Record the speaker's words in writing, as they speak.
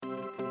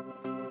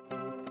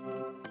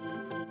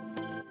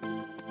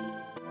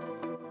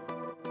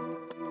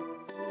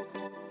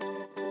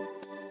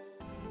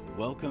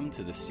Welcome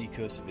to the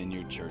Seacoast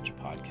Vineyard Church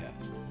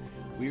podcast.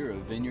 We are a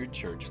vineyard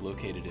church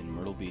located in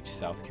Myrtle Beach,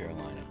 South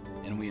Carolina,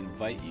 and we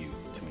invite you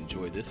to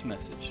enjoy this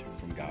message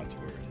from God's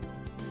Word.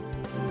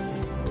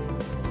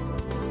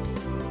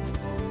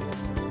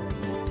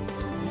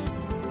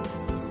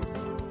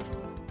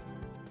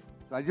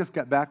 I just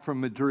got back from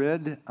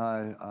Madrid.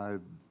 I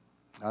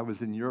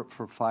was in Europe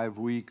for 5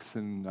 weeks,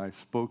 and I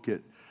spoke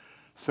at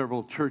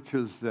several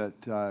churches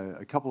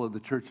a couple of the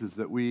churches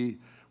that we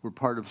were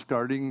part of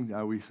starting.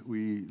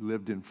 We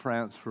lived in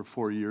France for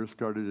 4 years,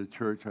 started a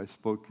church. I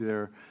spoke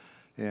there,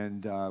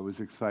 and it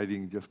was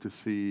exciting just to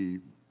see,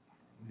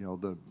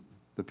 the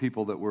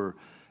people that were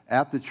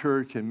at the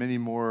church and many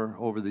more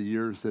over the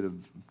years that have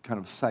kind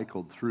of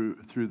cycled through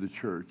the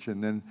church.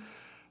 And then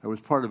I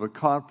was part of a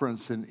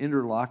conference in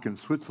Interlaken,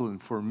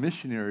 Switzerland, for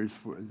missionaries,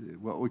 for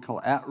what we call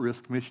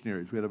at-risk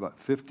missionaries. We had about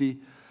 50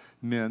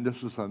 men.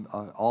 This was an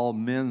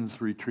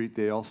all-men's retreat.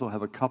 They also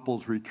have a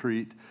couples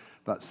retreat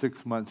about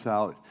 6 months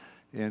out,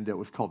 and it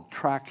was called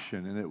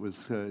Traction, and it was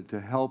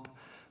to help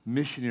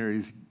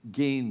missionaries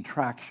gain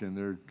traction.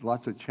 There are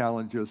lots of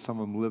challenges, some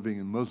of them living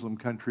in Muslim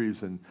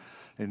countries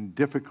and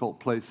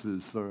difficult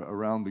places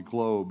around the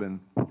globe.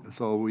 And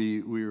so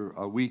we were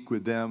a week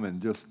with them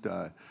and just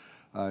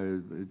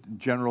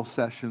general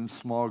sessions,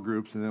 small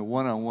groups, and then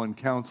one-on-one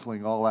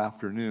counseling all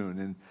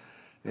afternoon.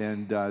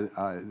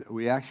 And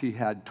we actually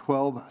had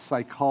 12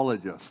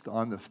 psychologists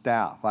on the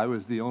staff. I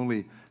was the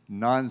only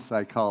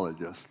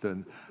non-psychologist,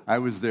 and I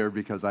was there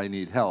because I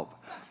need help.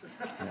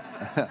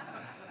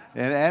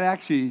 and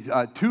actually,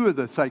 2 of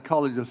the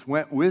psychologists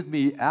went with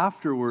me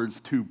afterwards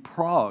to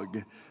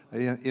Prague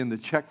in the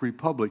Czech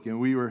Republic, and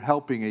we were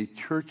helping a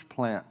church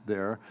plant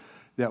there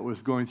that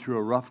was going through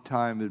a rough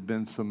time. There'd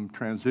been some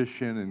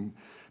transition, and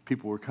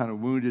people were kind of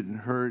wounded and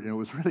hurt, and it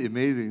was really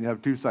amazing to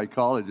have 2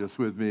 psychologists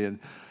with me,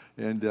 and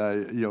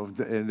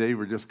they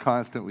were just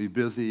constantly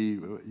busy,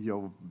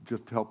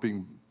 just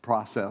helping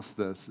process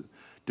this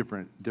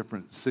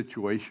different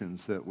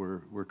situations that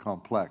were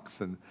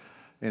complex. And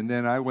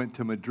then I went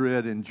to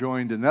Madrid and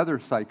joined another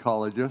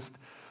psychologist,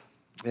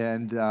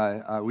 and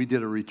we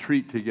did a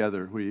retreat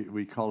together.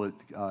 We call it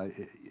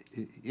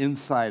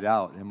Inside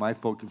Out, and my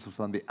focus was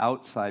on the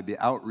outside, the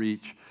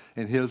outreach,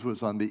 and his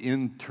was on the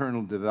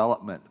internal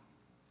development.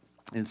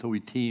 And so we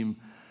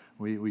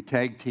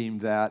tag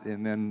teamed that,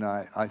 and then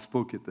I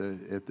spoke at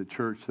the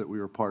church that we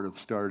were part of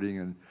starting.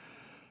 And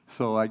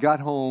so I got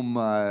home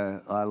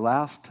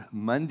last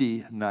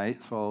Monday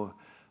night, so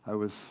I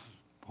was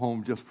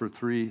home just for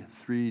three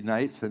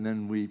nights, and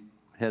then we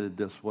headed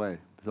this way.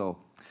 So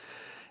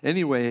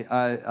anyway,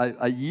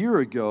 a year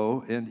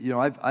ago, and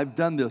I've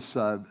done this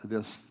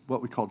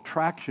what we call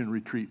Traction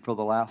retreat for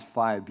the last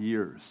 5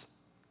 years,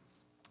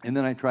 and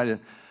then I try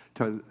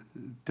to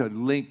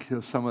link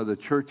to some of the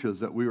churches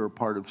that we were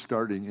part of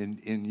starting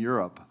in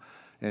Europe,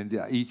 and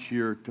each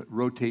year to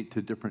rotate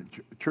to different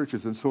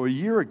churches. And so a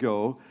year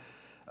ago,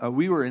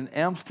 we were in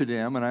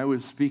Amsterdam, and I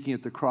was speaking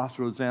at the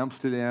Crossroads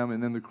Amsterdam,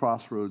 and then the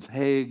Crossroads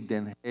Hague,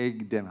 Den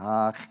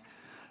Haag,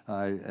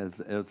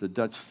 as the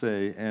Dutch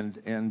say,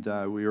 and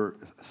we were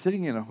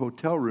sitting in a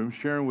hotel room.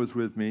 Sharon was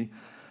with me,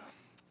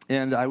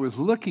 and I was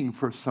looking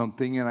for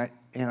something, and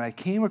I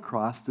came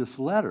across this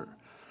letter.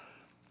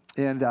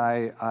 And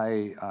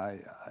I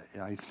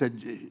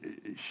said,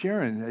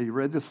 Sharon, you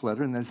read this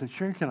letter? And I said,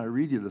 Sharon, can I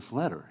read you this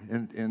letter?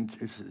 And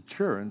she said,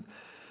 sure.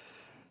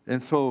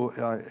 And so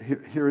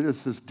here it is. It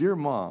says, Dear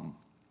Mom,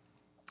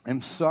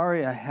 I'm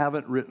sorry I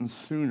haven't written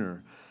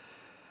sooner.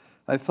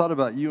 I've thought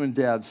about you and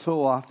Dad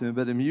so often,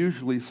 but I'm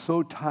usually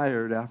so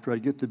tired after I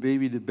get the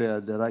baby to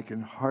bed that I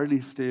can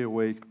hardly stay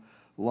awake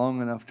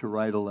long enough to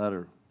write a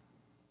letter.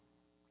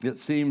 It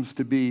seems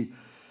to be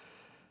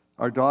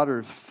our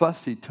daughter's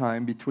fussy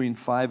time between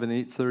 5 and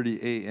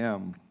 8:30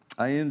 a.m.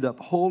 I end up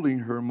holding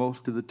her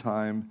most of the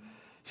time.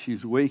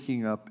 She's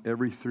waking up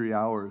every 3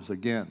 hours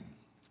again.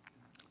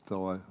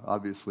 So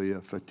obviously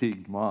a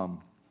fatigued mom.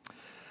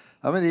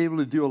 I've been able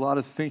to do a lot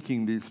of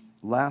thinking these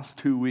last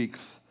 2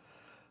 weeks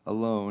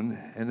alone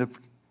and have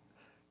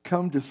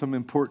come to some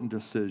important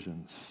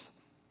decisions.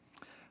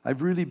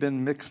 I've really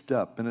been mixed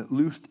up and at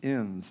loose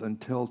ends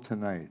until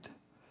tonight.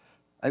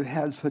 I've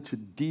had such a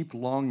deep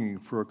longing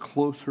for a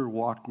closer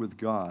walk with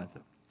God.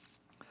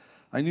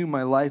 I knew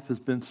my life has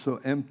been so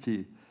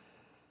empty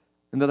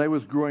and that I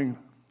was growing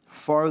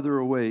farther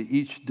away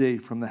each day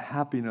from the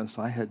happiness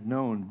I had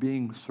known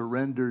being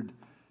surrendered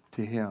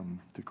to Him,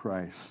 to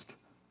Christ.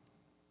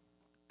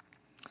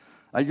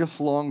 I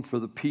just longed for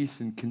the peace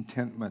and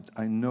contentment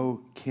I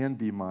know can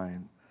be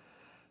mine.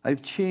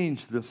 I've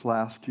changed this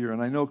last year,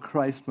 and I know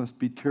Christ must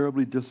be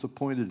terribly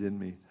disappointed in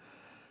me.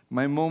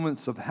 My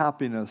moments of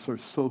happiness are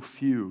so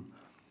few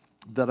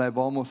that I've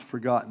almost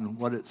forgotten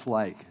what it's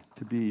like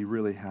to be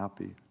really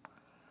happy.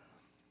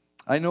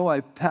 I know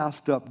I've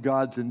passed up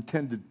God's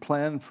intended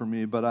plan for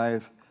me, but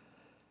I've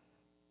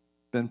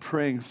been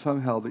praying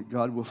somehow that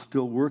God will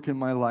still work in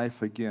my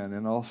life again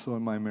and also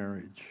in my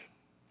marriage.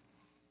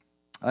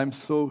 I'm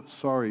so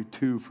sorry,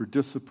 too, for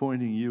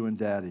disappointing you and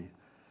Daddy.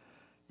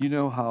 You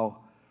know how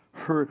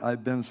hurt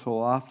I've been so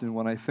often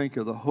when I think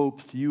of the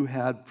hopes you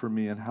had for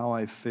me and how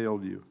I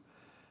failed you.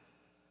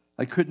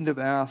 I couldn't have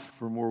asked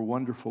for more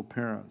wonderful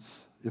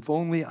parents. If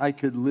only I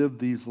could live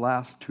these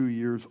last 2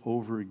 years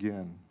over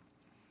again.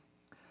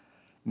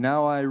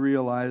 Now I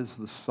realize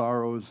the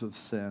sorrows of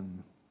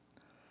sin,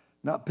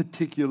 not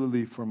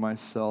particularly for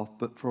myself,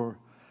 but for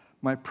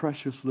my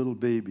precious little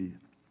baby.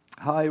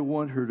 How I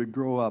want her to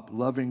grow up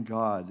loving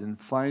God and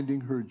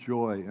finding her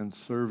joy in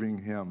serving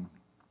Him.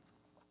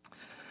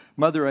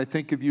 Mother, I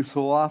think of you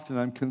so often.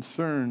 I'm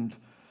concerned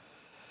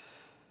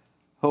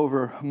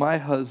over my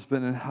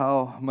husband and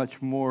how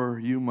much more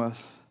you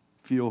must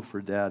feel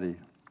for Daddy.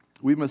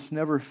 We must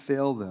never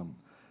fail them,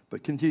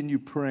 but continue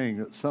praying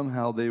that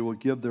somehow they will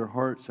give their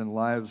hearts and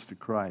lives to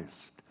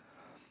Christ.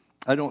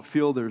 I don't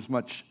feel there's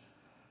much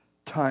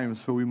time,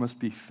 so we must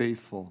be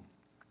faithful.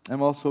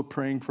 I'm also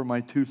praying for my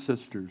 2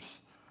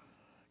 sisters.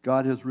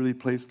 God has really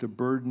placed a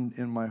burden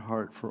in my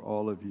heart for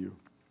all of you.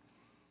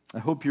 I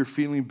hope you're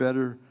feeling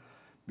better.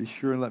 Be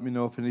sure and let me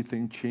know if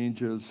anything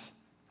changes.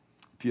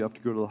 If you have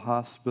to go to the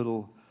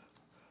hospital,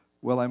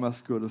 well, I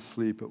must go to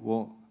sleep. It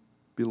won't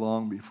be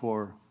long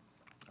before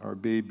our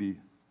baby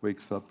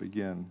wakes up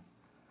again.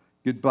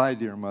 Goodbye,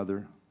 dear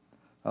mother.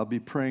 I'll be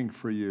praying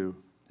for you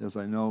as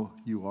I know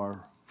you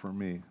are for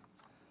me.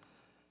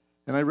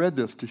 And I read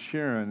this to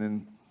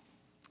Sharon,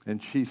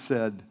 and she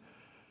said,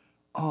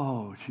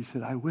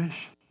 I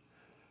wish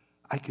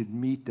I could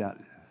meet that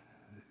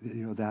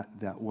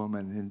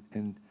woman,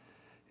 and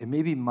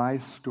maybe my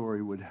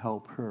story would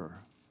help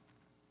her.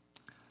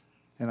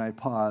 And I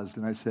paused,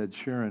 and I said,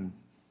 Sharon,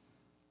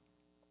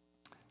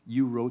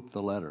 you wrote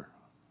the letter.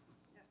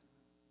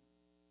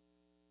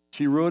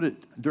 She wrote it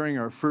during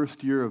our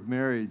first year of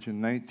marriage in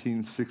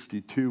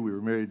 1962. We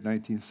were married in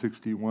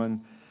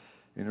 1961,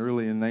 and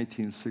early in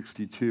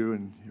 1962,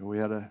 and we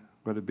had a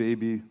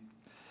baby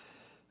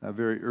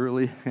very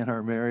early in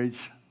our marriage,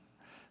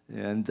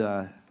 and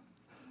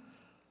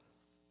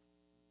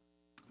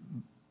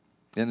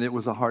it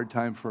was a hard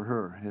time for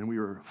her, and we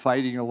were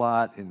fighting a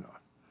lot, and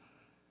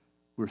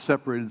we were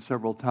separated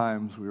several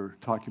times. We were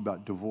talking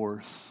about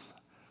divorce.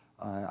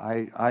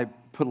 I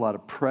put a lot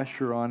of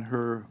pressure on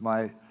her.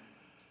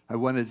 I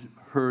wanted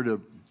her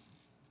to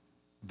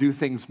do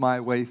things my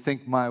way,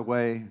 think my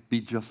way,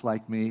 be just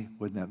like me.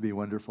 Wouldn't that be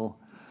wonderful?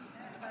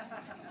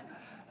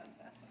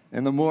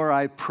 And the more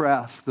I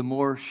pressed, the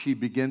more she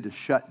began to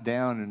shut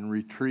down and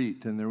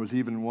retreat. And there was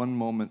even one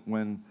moment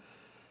when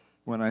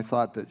I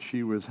thought that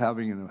she was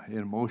having an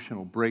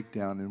emotional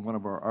breakdown in one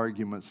of our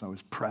arguments. I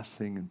was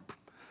pressing and,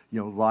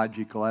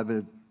 logical. I have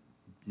a,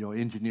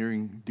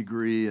 engineering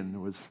degree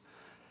and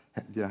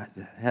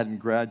hadn't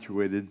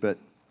graduated, but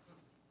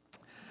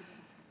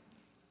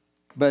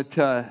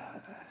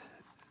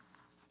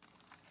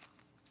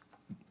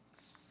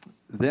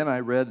then I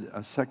read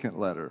a second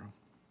letter,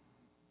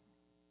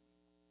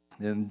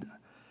 and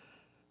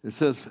it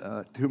says,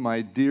 to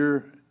my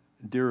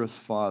dearest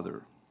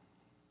father.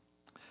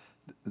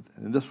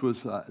 And this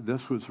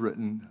was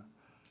written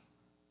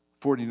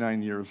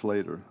 49 years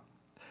later.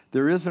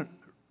 There isn't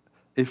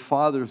a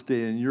Father's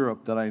Day in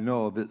Europe that I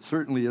know of. It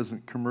certainly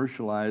isn't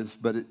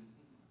commercialized, but it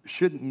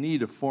shouldn't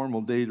need a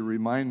formal day to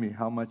remind me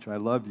how much I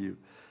love you.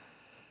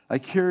 I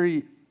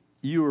carry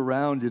you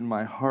around in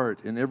my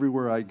heart, and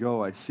everywhere I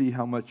go, I see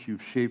how much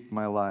you've shaped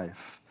my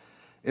life.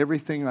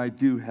 Everything I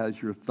do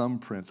has your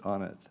thumbprint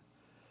on it.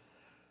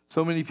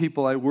 So many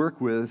people I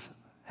work with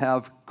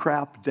have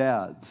crap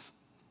dads.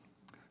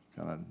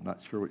 I'm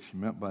not sure what she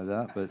meant by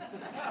that, but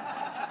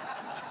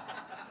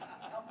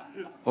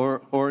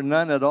or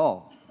none at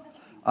all.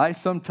 I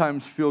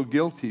sometimes feel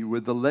guilty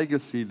with the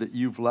legacy that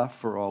you've left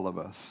for all of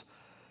us.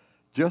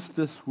 Just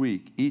this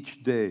week,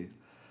 each day,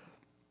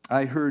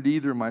 I heard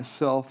either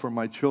myself or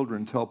my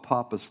children tell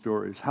Papa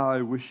stories, how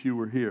I wish you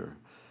were here.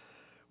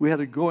 We had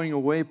a going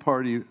away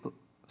party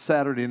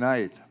Saturday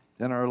night,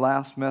 and our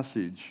last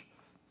message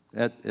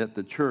at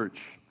the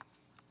church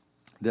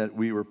that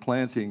we were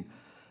planting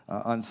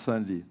on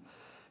Sunday.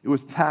 It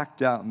was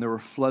packed out, and there were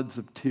floods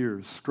of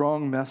tears.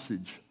 Strong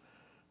message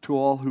to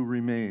all who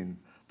remain.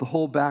 The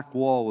whole back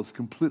wall was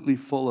completely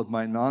full of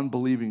my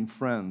non-believing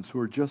friends who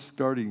were just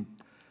starting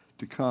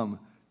to come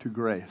to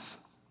grace.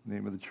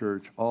 Name of the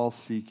church, all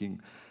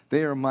seeking.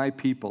 They are my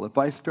people. If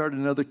I start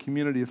another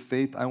community of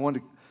faith, I want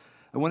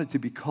it to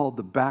be called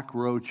the Back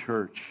Row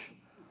Church.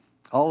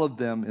 All of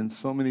them in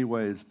so many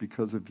ways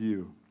because of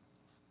you.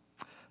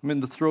 I'm in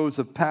the throes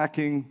of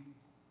packing.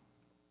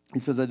 He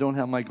says, I don't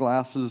have my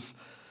glasses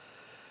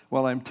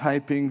while I'm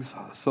typing,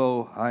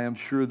 so I am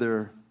sure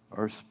there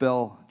are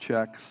spell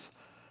checks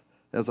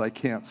as I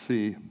can't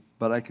see,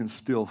 but I can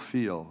still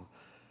feel.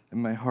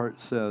 And my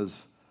heart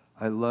says,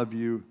 I love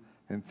you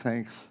and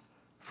thanks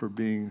for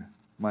being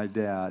my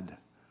dad.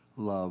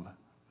 Love,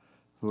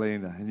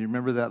 Lena. And you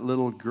remember that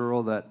little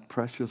girl, that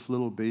precious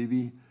little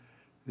baby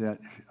that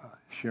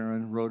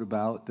Sharon wrote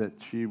about, that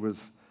she was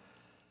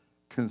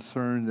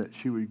concerned that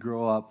she would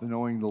grow up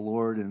knowing the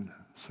Lord and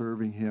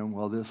serving Him?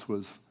 Well, this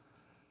was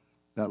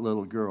that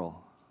little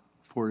girl,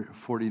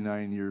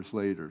 49 years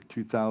later,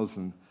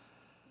 2000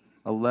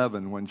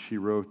 11 when she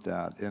wrote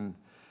that. And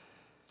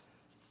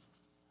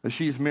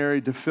she's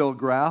married to Phil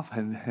Graff,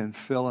 and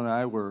Phil and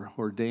I were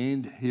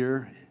ordained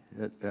here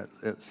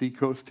at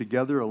Seacoast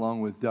together,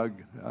 along with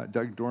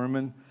Doug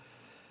Dorman,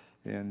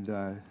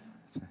 and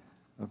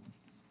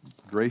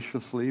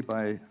graciously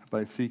by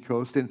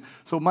Seacoast. And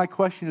so my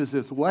question is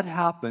this: what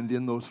happened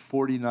in those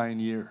 49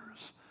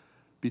 years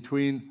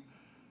between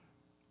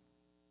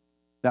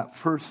that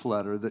first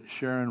letter that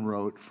Sharon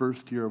wrote,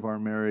 first year of our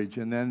marriage,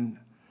 and then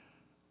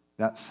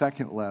that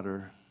second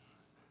letter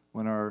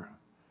when our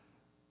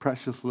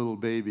precious little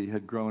baby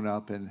had grown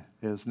up and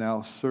is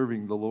now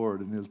serving the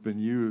Lord and has been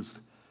used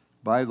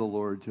by the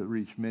Lord to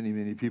reach many,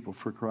 many people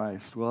for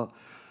Christ? Well,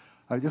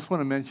 I just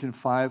want to mention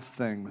five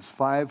things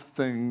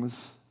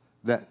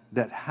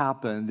that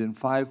happened, and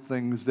five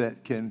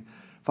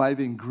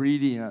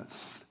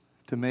ingredients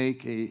to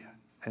make a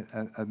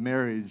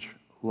marriage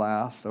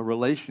last, a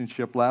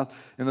relationship last.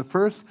 And the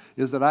first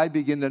is that I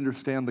began to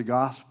understand the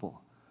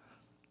gospel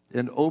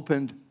and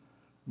opened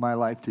my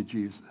life to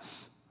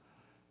Jesus.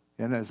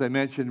 And as I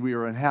mentioned, we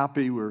were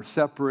unhappy, we were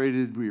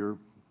separated, we were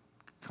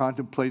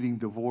contemplating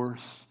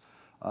divorce.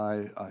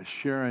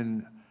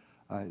 Sharon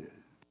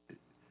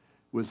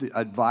was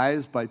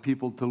advised by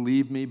people to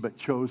leave me, but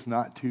chose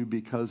not to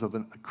because of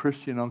a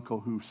Christian uncle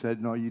who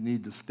said, no, you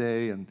need to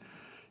stay. And,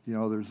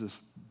 there's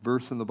this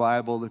verse in the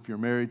Bible, if you're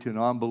married to an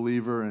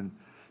unbeliever and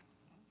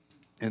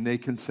they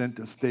consent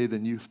to stay,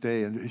 then you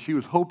stay. And she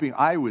was hoping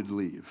I would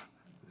leave.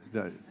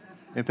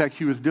 In fact,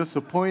 she was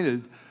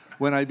disappointed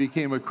when I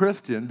became a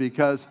Christian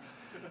because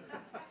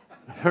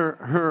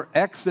her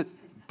exit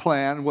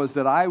plan was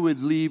that I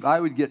would leave, I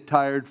would get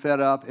tired,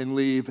 fed up, and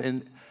leave.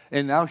 And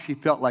now she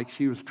felt like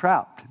she was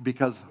trapped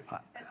because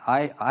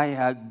I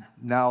had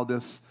now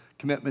this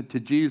commitment to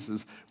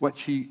Jesus. What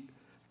she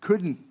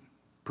couldn't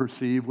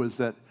perceive was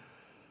that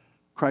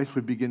Christ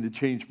would begin to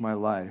change my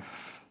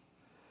life.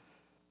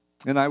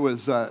 And I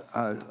was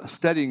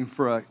studying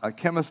for a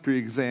chemistry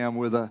exam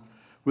with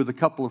a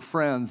couple of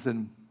friends,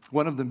 and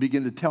one of them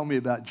began to tell me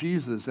about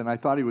Jesus, and I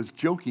thought he was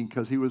joking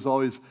because he was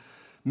always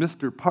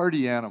Mr.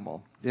 Party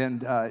Animal,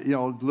 and a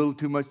little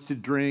too much to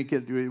drink.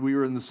 We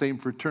were in the same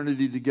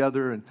fraternity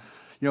together, and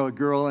a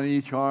girl on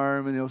each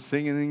arm, and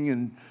singing,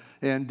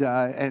 and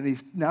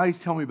he's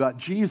telling me about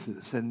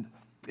Jesus, and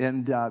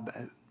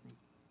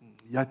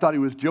I thought he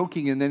was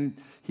joking, and then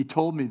he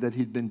told me that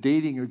he'd been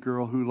dating a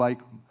girl who, like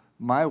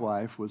my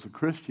wife, was a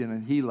Christian,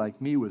 and he,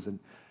 like me, was an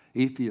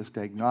atheist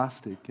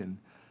agnostic. And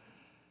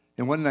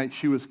one night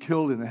she was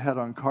killed in a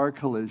head-on car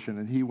collision,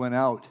 and he went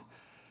out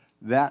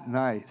that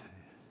night.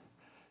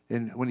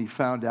 And when he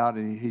found out,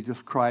 and he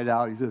just cried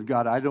out, he said,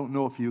 God, I don't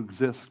know if you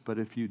exist, but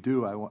if you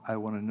do, I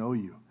want to know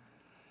you.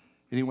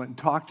 And he went and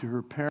talked to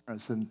her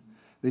parents, and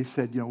they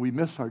said, we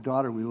miss our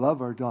daughter, we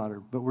love our daughter,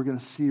 but we're going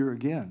to see her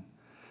again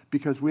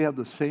because we have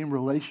the same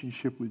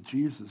relationship with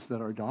Jesus that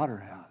our daughter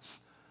has.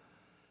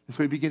 And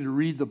so he began to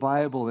read the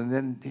Bible,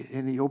 and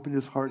he opened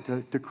his heart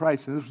to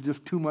Christ. And this was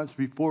just 2 months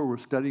before we're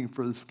studying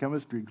for this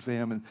chemistry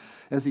exam. And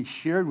as he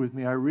shared with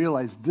me, I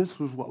realized this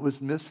was what was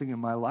missing in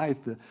my life.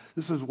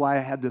 This is why I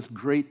had this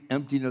great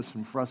emptiness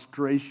and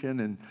frustration,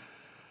 and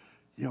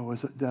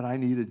was that I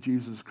needed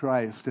Jesus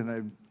Christ. And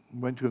I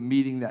went to a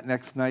meeting that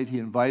next night he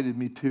invited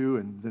me to,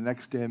 and the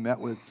next day I met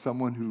with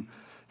someone who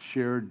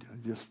shared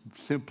just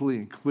simply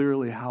and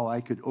clearly how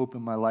I could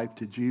open my life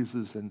to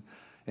Jesus and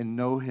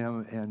know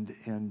him,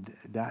 and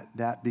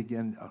that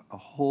began a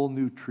whole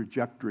new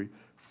trajectory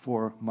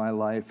for my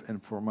life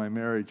and for my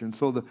marriage. And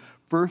so the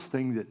first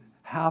thing that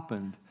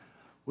happened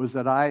was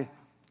that I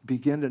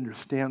began to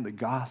understand the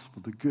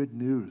gospel, the good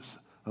news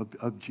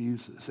of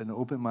Jesus, and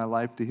open my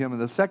life to him.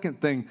 And the second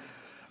thing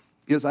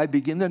is I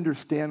began to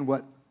understand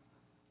what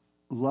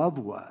love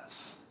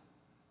was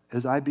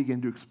as I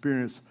began to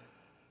experience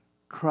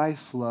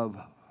Christ's love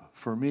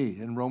for me.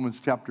 In Romans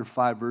chapter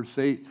 5, verse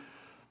 8,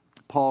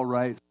 Paul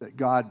writes that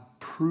God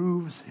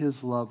proves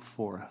his love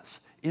for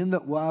us, in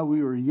that while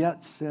we were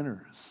yet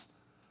sinners,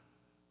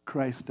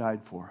 Christ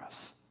died for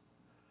us.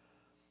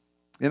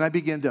 And I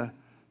began to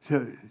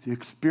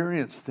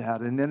experience that,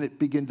 and then it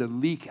began to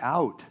leak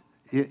out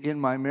in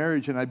my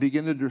marriage, and I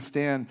began to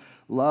understand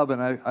love.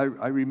 And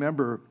I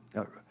remember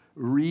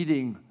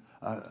reading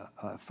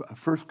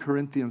 1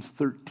 Corinthians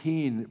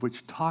 13,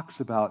 which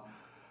talks about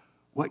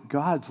what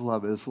God's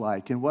love is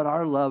like and what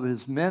our love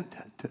is meant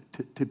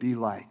to be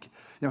like.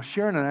 Now,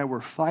 Sharon and I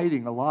were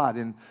fighting a lot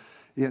in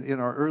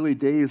our early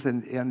days,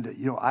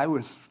 and I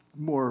was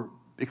more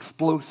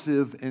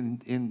explosive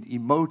and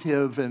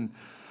emotive, and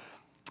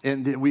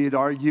we'd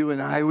argue,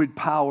 and I would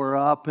power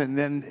up, and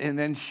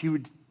then she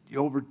would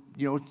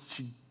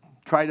she'd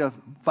try to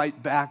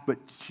fight back, but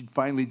she'd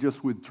finally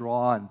just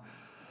withdraw,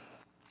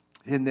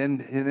 and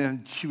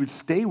then she would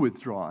stay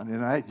withdrawn,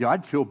 and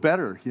I'd feel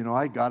better,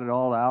 I got it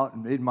all out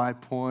and made my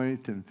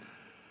point, and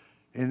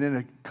then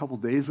a couple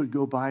days would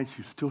go by, and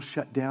she was still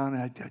shut down,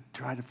 and I'd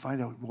try to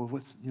find out, well,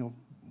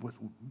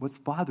 what's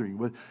bothering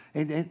you?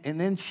 And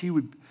then she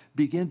would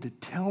begin to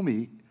tell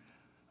me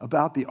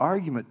about the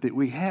argument that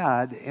we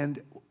had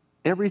and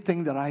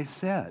everything that I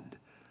said.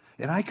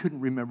 And I couldn't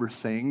remember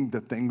saying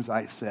the things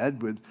I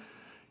said with,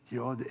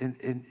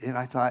 and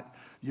I thought,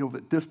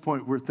 at this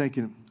point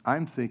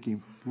I'm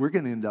thinking, we're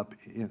going to end up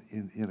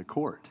in a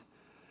court.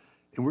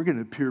 And we're going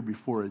to appear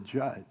before a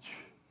judge.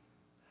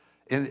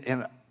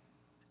 And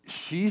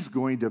she's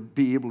going to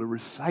be able to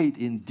recite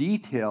in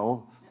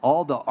detail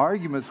all the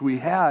arguments we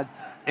had.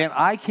 And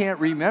I can't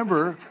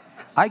remember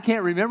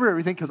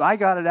everything because I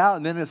got it out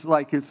and then it's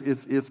like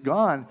it's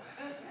gone.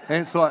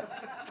 And so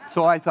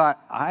I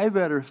thought, I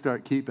better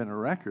start keeping a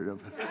record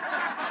of it.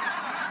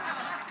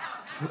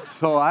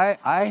 So I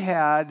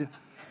had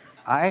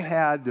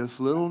this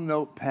little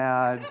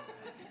notepad,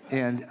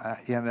 and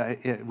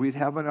we'd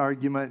have an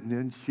argument, and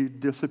then she'd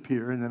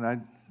disappear, and then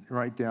I'd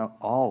write down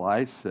all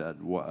I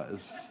said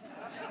was.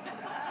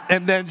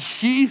 And then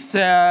she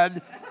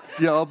said,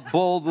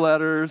 bold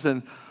letters,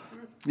 and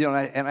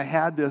I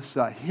had this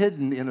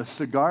hidden in a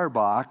cigar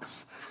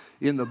box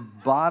in the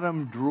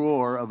bottom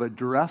drawer of a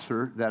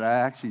dresser that I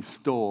actually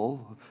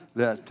stole,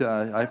 that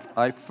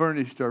I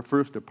furnished our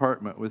first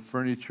apartment with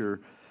furniture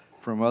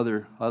from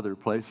other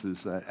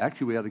places.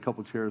 Actually, we had a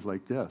couple chairs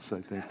like this,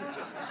 I think.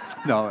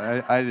 No,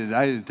 I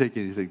didn't take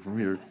anything from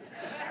here.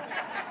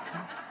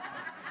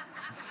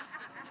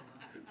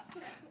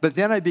 But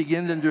then I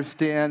began to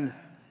understand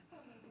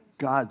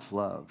God's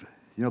love.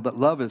 That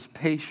love is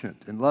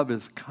patient and love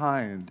is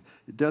kind.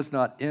 It does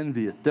not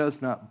envy. It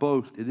does not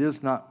boast. It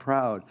is not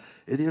proud.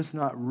 It is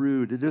not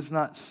rude. It is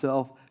not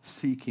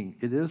self-seeking.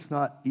 It is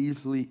not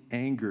easily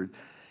angered.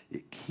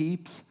 It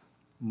keeps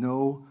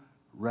no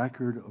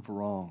record of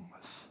wrongs.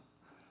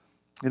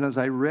 And as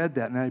I read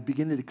that, and I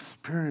began to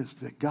experience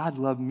that God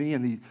loved me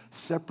and he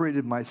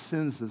separated my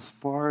sins as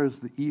far as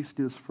the east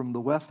is from the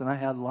west, and I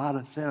had a lot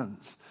of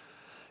sins.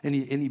 And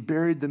he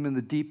buried them in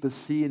the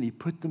deepest sea, and he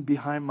put them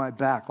behind my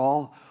back,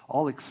 all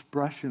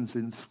expressions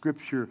in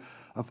Scripture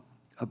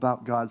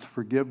about God's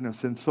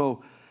forgiveness. And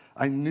so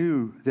I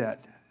knew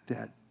that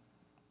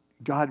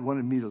God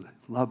wanted me to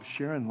love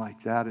Sharon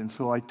like that, and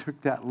so I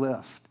took that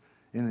list,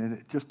 and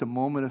in just a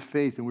moment of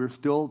faith, and we were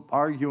still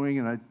arguing,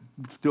 and I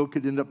still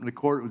could end up in the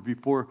court. It was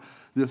before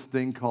this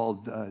thing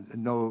called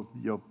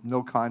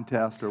no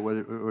contest, or what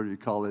do you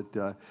call it,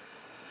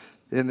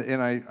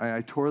 and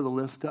I tore the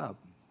list up.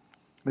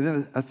 And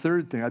then a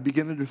third thing, I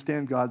began to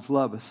understand God's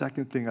love. A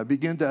second thing, I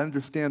began to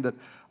understand that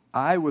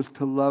I was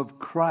to love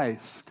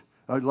Christ.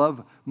 I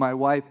love my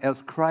wife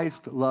as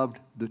Christ loved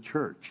the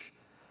church.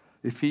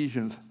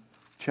 Ephesians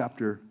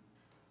chapter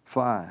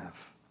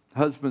 5.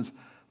 Husbands,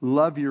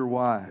 love your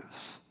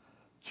wives,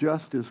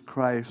 just as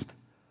Christ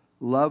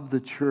loved the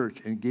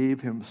church and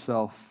gave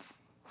himself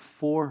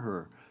for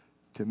her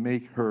to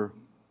make her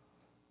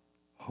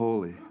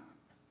holy.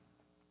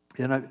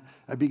 And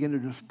I began to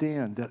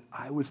understand that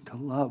I was to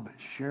love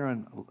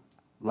Sharon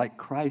like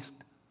Christ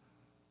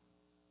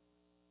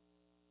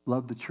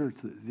loved the church,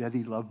 that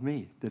he loved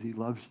me, that he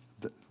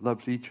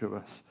loves each of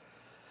us.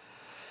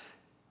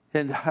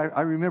 And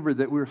I remember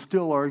that we're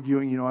still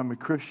arguing. I'm a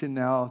Christian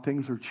now.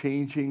 Things are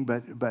changing,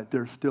 but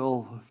there's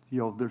still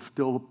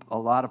a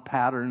lot of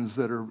patterns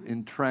that are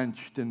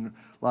entrenched, and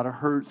a lot of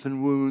hurts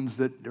and wounds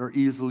that are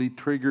easily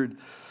triggered.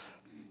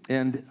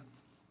 And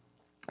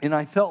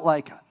I felt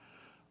like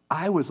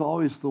I was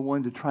always the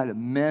one to try to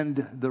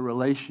mend the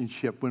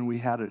relationship when we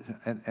had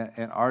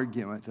an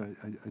argument,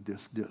 a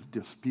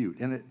dispute.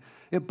 And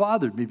it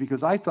bothered me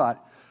because I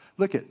thought,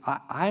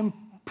 I'm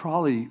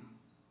probably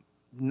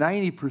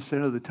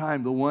 90% of the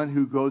time the one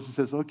who goes and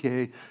says,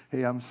 okay,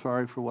 hey, I'm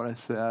sorry for what I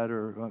said,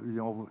 or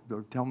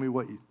tell me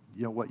what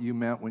you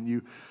meant when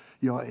you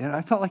and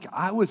I felt like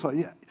I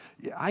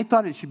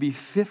thought it should be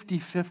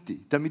 50-50.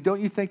 I mean, don't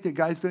you think that,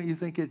 guys, don't you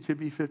think it should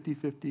be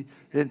 50-50?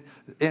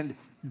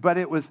 But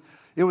it was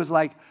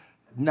like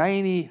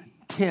 90-10.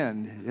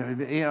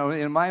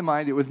 In my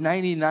mind, it was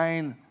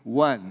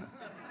 99-1.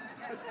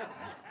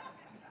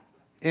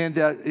 And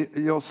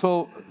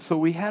so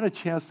we had a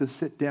chance to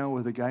sit down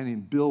with a guy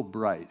named Bill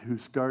Bright, who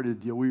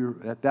started. We were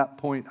at that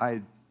point. I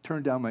had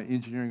turned down my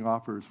engineering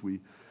offers. We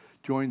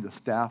joined the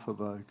staff of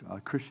a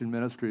Christian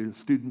ministry, a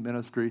student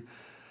ministry,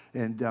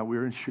 and we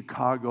were in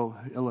Chicago,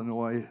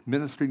 Illinois,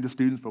 ministering to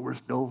students, but we're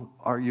still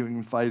arguing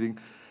and fighting.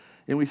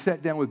 And we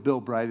sat down with Bill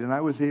Bright, and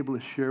I was able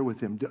to share with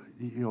him,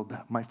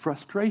 my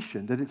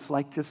frustration that it's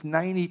like this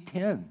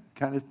 90-10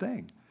 kind of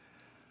thing.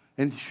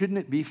 And shouldn't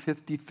it be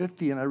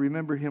 50-50? And I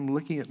remember him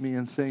looking at me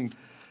and saying,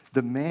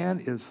 the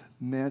man is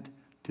meant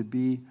to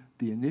be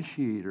the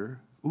initiator.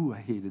 Ooh, I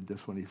hated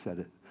this when he said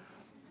it.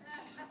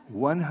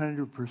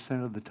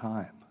 100% of the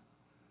time.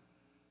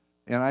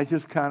 And I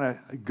just kind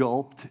of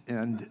gulped,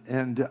 and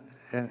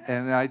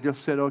I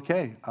just said,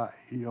 okay,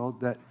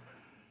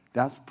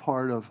 that's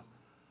part of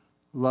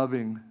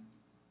loving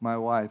my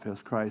wife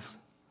as Christ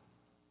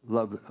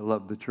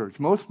loved the church.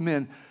 Most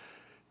men,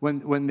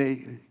 when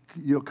they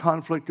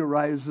conflict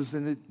arises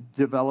and it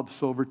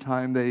develops over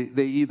time,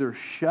 they either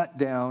shut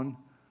down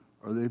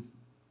or they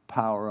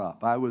power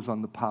up. I was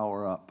on the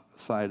power up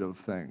side of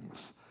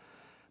things.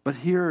 But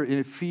here in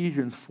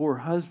Ephesians 4,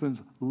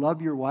 husbands,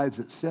 love your wives.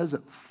 It says it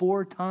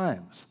 4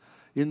 times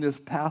in this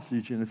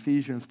passage in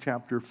Ephesians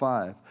chapter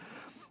 5.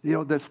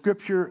 The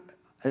scripture,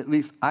 at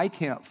least I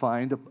can't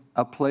find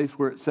a place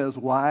where it says,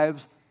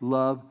 wives,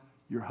 love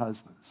your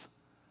husbands.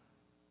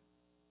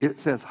 It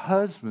says,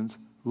 husbands,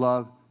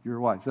 love your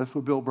wives. That's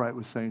what Bill Bright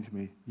was saying to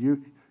me.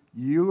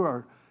 You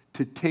are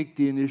to take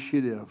the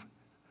initiative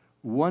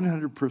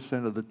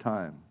 100% of the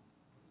time.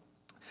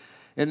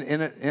 And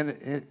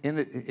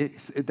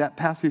that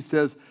passage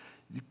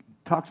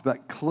talks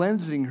about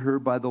cleansing her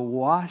by the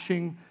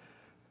washing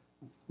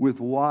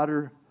with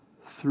water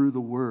through the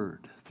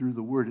word.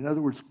 In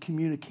other words,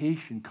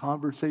 communication,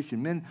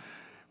 conversation. Men,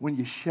 when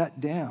you shut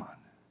down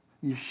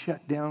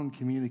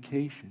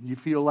communication. You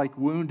feel like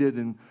wounded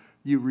and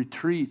you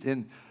retreat,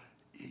 and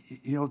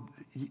you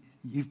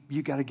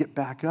got to get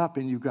back up,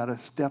 and you've got to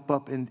step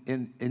up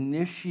and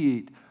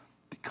initiate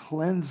the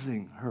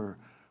cleansing her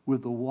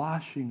with the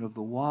washing of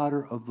the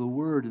water of the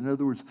word. In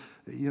other words,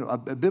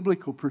 a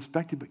biblical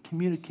perspective, but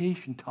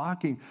communication,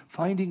 talking,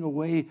 finding a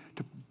way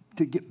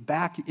to get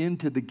back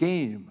into the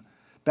game,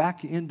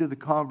 back into the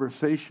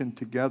conversation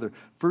together.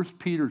 1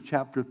 Peter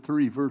chapter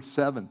 3, verse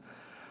 7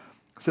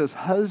 says,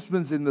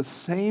 husbands, in the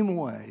same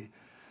way,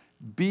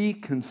 be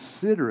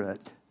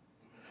considerate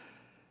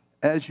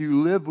as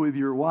you live with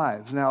your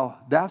wives. Now,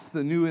 that's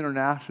the New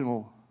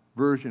International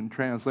Version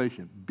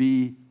translation,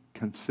 be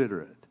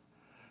considerate.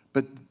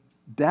 But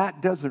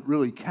that doesn't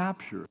really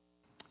capture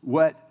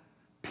what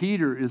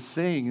Peter is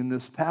saying in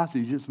this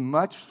passage. It's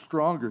much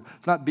stronger.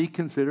 It's not be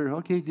considerate.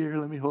 Okay, dear,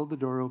 let me hold the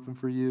door open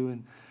for you.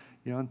 And,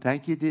 and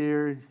thank you,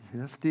 dear.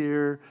 Yes,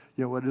 dear.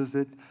 What is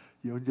it?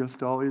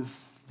 Just always,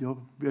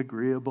 be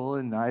agreeable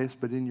and nice,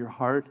 but in your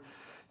heart,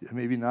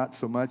 maybe not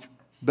so much.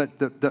 But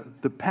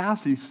the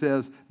passage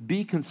says,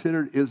 be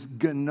considered is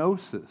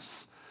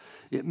gnosis.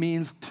 It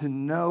means to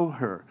know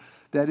her.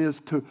 That is,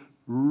 to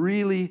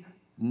really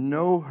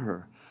know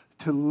her,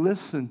 to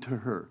listen to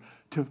her,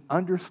 to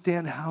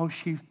understand how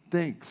she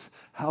thinks,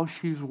 how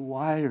she's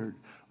wired,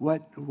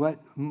 what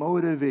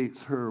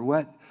motivates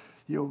her,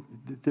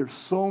 there's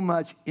so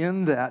much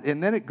in that.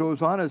 And then it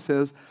goes on, it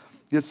says,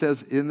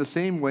 in the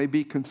same way,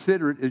 be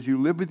considerate as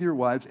you live with your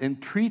wives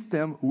and treat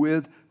them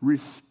with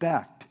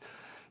respect.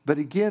 But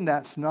again,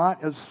 that's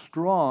not as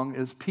strong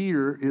as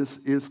Peter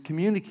is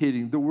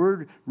communicating. The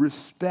word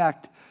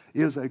respect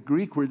is a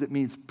Greek word that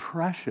means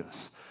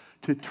precious,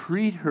 to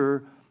treat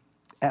her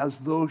as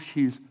though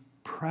she's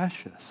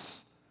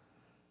precious.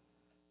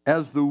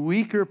 As the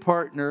weaker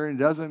partner, and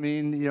doesn't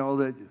mean,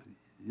 that,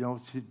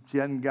 she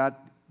hadn't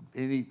got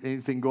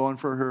anything going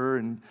for her.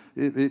 And,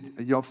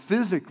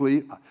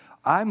 physically,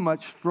 I'm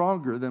much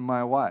stronger than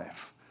my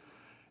wife.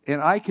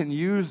 And I can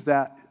use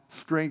that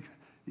strength,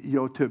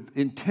 to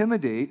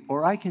intimidate,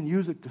 or I can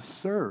use it to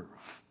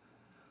serve.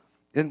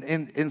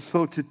 And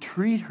so to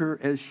treat her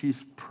as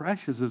she's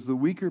precious, as the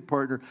weaker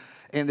partner,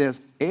 and as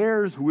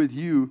heirs with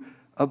you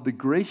of the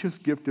gracious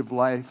gift of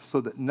life,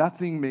 so that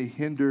nothing may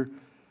hinder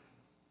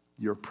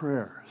your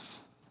prayers.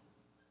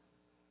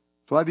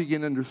 So I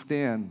begin to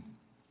understand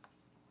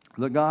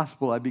the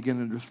gospel. I begin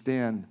to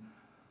understand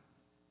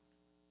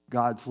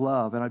God's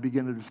love, and I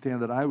begin to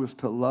understand that I was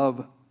to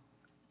love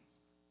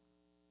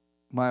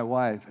my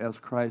wife as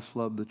Christ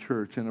loved the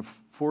church. And a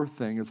fourth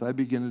thing is I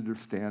begin to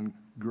understand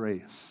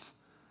grace,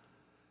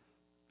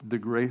 the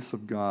grace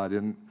of God.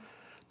 And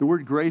the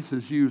word grace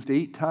is used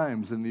 8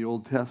 times in the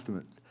Old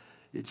Testament.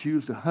 It's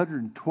used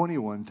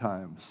 121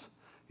 times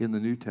in the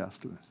New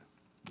Testament.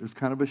 There's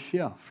kind of a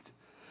shift.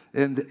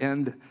 And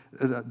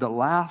the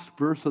last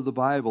verse of the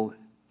Bible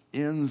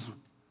ends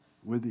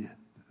with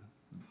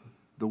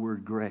the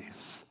word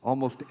grace.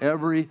 Almost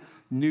every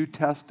New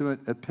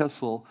Testament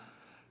epistle,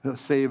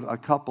 save a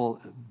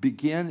couple,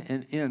 begin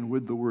and end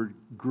with the word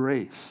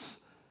grace.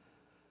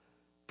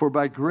 For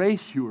by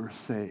grace you are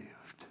saved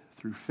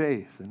through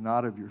faith, and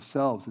not of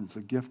yourselves. It's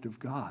a gift of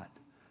God,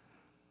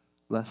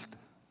 lest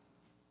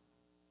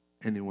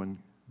anyone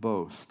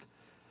boast.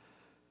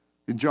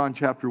 In John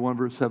chapter 1,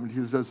 verse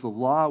 17, it says, the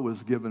law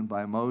was given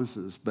by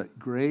Moses, but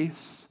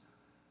grace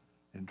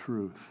and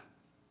truth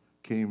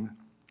came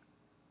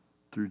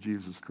through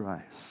Jesus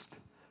Christ.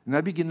 And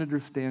I begin to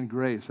understand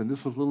grace, and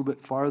this was a little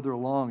bit farther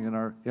along in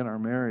our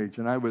marriage,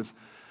 and I was,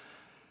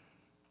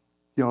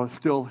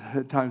 still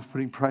at times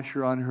putting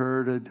pressure on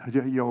her to,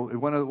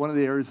 one of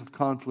the areas of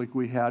conflict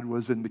we had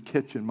was in the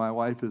kitchen. My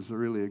wife is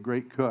really a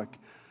great cook,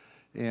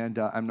 and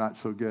I'm not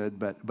so good,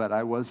 but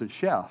I was a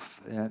chef,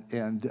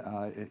 and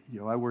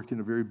I worked in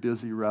a very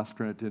busy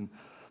restaurant, and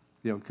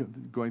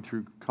going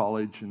through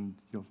college and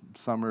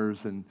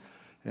summers and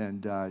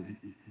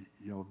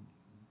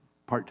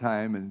part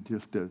time, and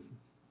just to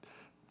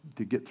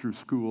get through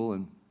school.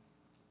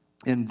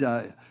 And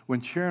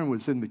when Sharon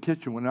was in the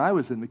kitchen, when I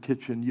was in the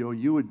kitchen,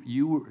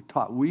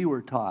 we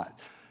were taught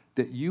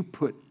that you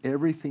put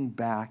everything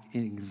back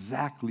in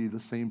exactly the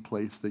same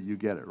place that you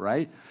get it,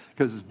 right?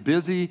 Because it's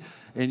busy,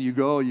 and you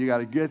got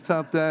to get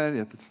something.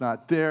 If it's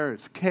not there,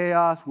 it's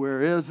chaos.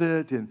 Where is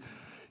it?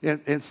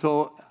 And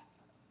so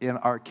in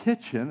our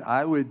kitchen,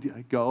 I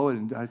would go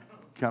and I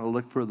kind of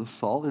look for the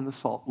salt, and the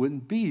salt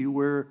wouldn't be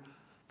where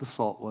the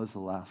salt was the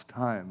last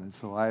time. And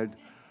so I'd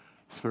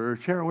Sir,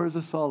 Sharon, where's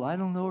the salt? I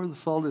don't know where the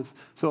salt is.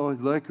 So I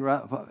look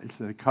around, it's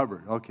in the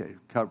cupboard. Okay,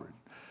 cupboard.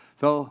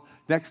 So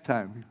next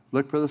time,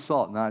 look for the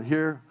salt. Not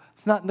here.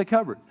 It's not in the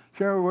cupboard.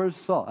 Sharon, where's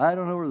the salt? I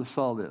don't know where the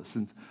salt is.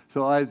 And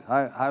so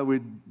I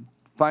would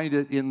find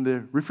it in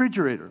the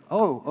refrigerator.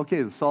 Oh,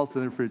 okay, the salt's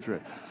in the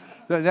refrigerator.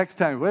 The next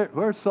time,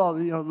 where's salt?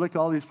 Look at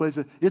all these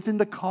places. It's in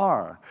the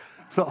car.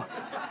 So,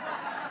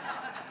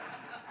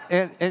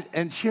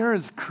 and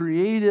Sharon's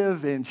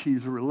creative and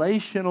she's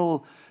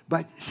relational,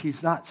 but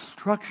she's not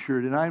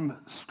structured, and I'm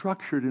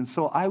structured. And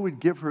so I would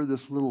give her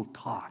this little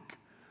talk.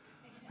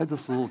 I had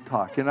this little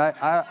talk. And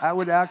I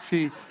would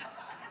actually,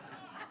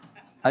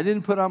 I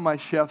didn't put on my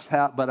chef's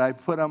hat, but I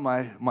put on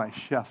my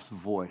chef's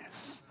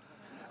voice.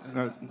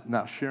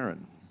 Now,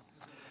 Sharon,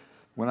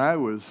 when I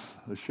was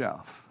a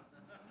chef,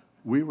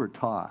 we were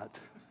taught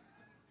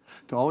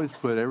to always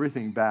put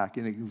everything back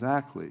in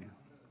exactly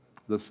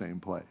the same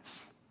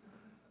place.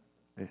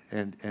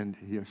 And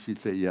she'd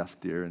say, yes,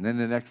 dear. And then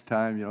the next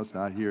time, it's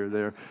not here or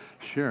there.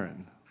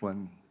 Sharon,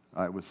 when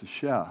I was a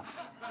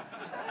chef,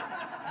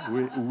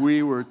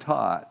 we were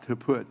taught to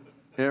put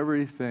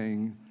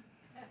everything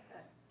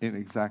in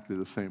exactly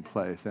the same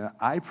place. And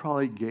I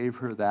probably gave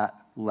her that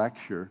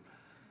lecture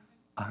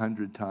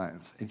 100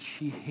 times. And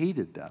she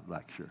hated that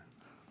lecture.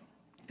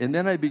 And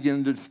then I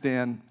began to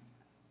understand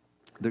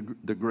the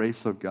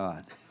grace of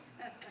God.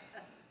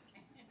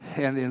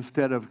 And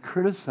instead of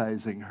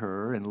criticizing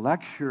her and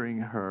lecturing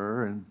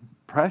her and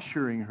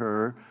pressuring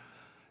her,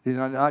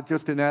 not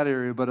just in that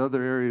area, but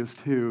other areas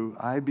too,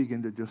 I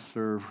began to just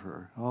serve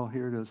her. Oh,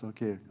 here it is.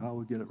 Okay,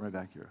 we'll get it right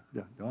back here.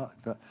 Yeah,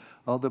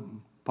 all the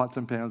pots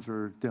and pans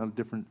are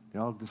different.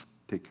 I'll just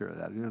take care of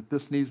that.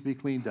 This needs to be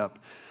cleaned up.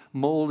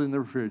 Mold in the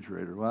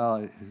refrigerator. Well,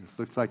 it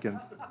looks like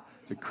a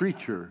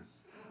creature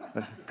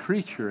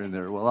in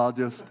there. Well, I'll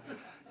just,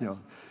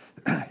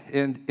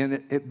 and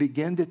it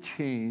began to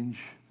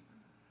change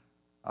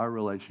our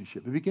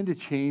relationship. It began to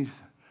change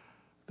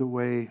the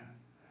way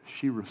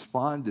she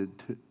responded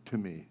to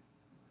me.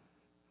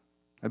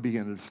 I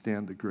began to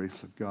understand the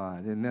grace of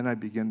God. And then I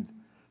began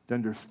to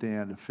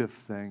understand a fifth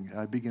thing.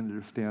 I began to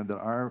understand that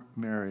our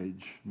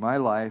marriage, my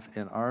life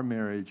and our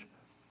marriage,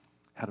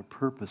 had a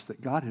purpose,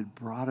 that God had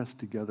brought us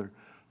together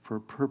for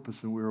a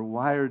purpose, and we were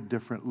wired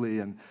differently,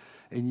 and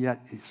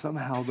yet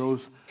somehow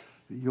those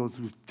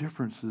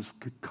differences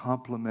could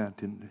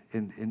complement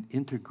and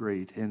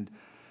integrate, and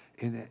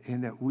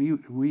that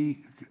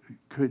we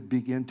could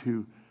begin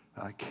to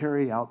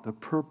carry out the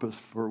purpose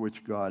for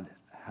which God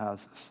has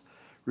us.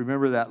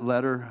 Remember that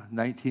letter,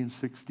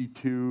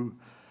 1962,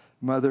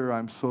 Mother,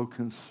 I'm so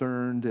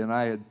concerned.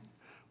 And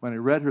when I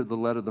read her the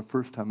letter the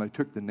first time, I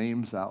took the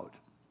names out.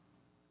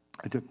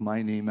 I took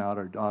my name out,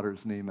 our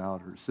daughter's name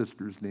out, her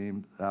sister's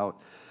name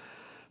out.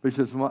 But she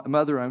says,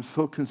 Mother, I'm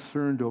so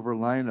concerned over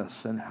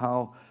Linus, and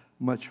how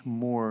much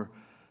more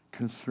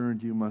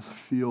concerned you must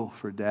feel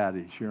for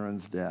Daddy,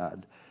 Sharon's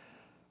dad.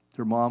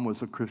 Her mom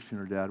was a Christian,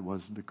 her dad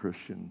wasn't a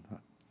Christian.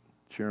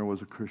 Sharon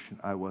was a Christian,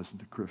 I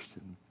wasn't a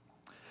Christian.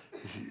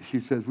 She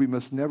says, we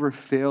must never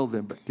fail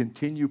them, but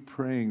continue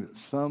praying that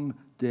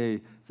someday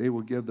they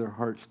will give their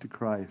hearts to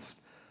Christ.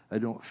 I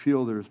don't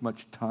feel there's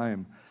much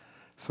time,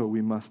 so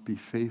we must be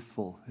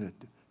faithful.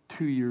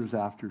 2 years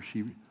after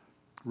she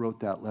wrote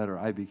that letter,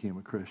 I became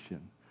a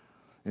Christian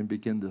and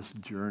began this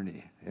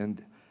journey.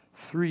 And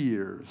 3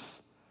 years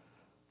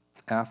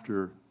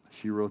after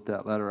she wrote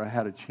that letter, I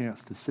had a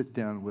chance to sit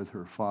down with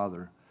her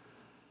father,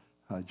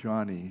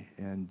 Johnny,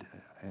 and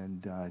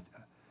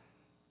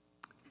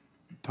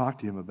talk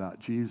to him about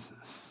Jesus.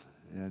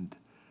 And,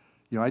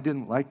 I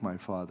didn't like my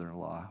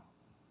father-in-law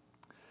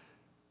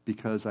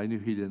because I knew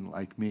he didn't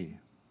like me.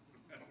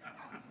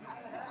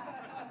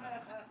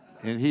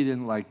 And he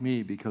didn't like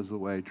me because of the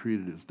way I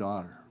treated his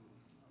daughter.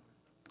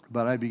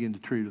 But I began to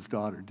treat his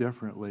daughter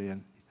differently,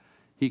 and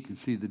he could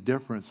see the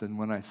difference. And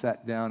when I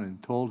sat down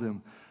and told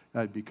him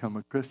I'd become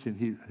a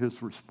Christian,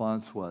 his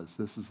response was,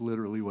 this is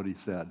literally what he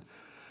said.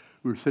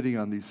 We were sitting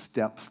on these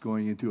steps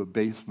going into a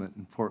basement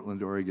in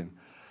Portland, Oregon.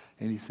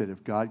 And he said,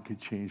 if God could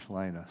change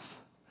Linus,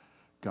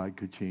 God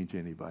could change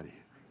anybody.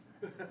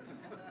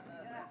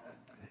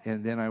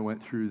 And then I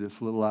went through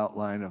this little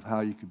outline of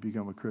how you could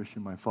become a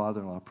Christian. My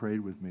father-in-law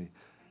prayed with me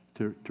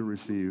to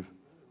receive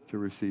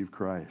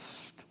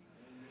Christ.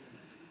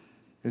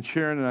 And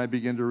Sharon and I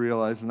began to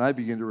realize,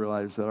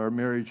 that our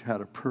marriage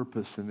had a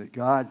purpose, and that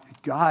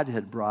God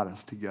had brought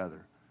us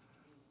together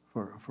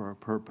for a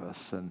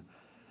purpose.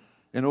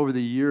 And over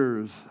the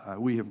years,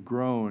 we have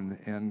grown,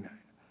 and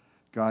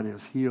God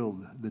has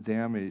healed the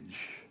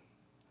damage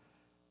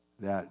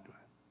that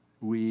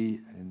we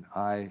and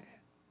I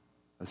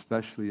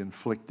especially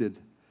inflicted,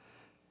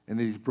 and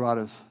that He's brought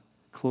us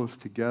close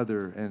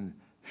together and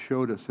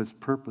showed us His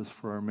purpose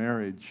for our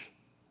marriage.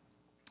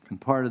 And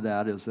part of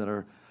that is that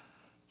our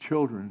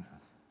children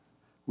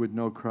would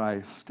know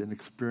Christ and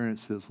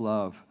experience His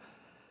love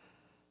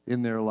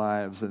in their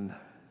lives. And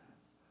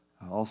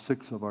all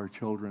 6 of our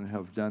children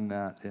have done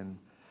that and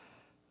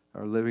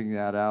are living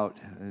that out.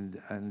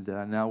 And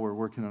now we're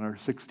working on our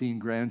 16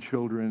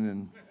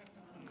 grandchildren,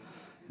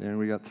 and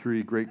we got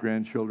 3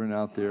 great-grandchildren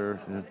out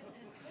there.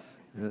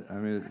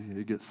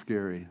 It gets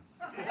scary.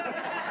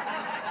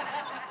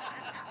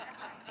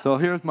 So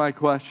here's my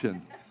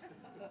question.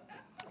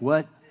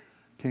 What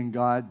can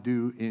God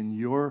do in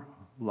your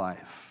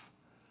life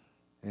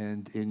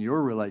and in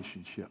your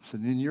relationships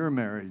and in your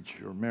marriage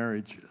or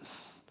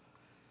marriages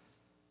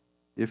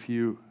if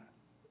you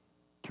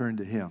turn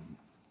to him?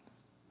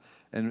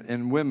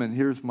 And women,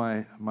 here's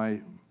my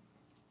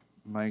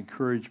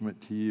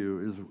encouragement to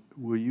you is,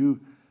 will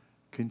you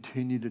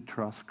continue to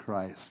trust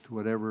Christ,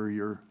 whatever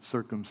your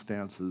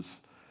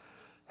circumstances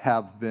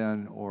have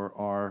been or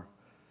are?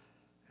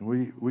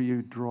 And will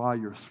you draw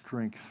your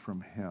strength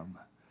from him?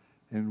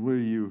 And will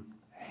you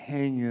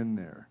hang in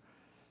there,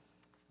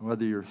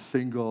 whether you're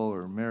single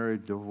or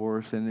married,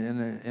 divorced?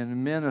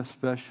 And men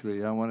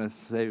especially, I want to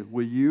say,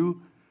 will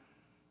you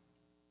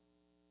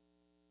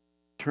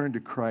turn to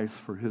Christ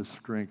for his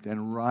strength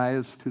and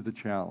rise to the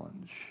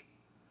challenge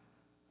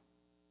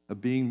of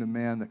being the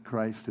man that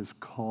Christ has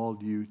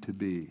called you to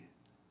be,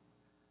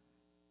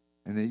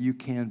 and that you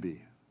can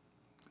be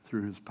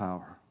through his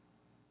power?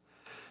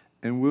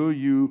 And will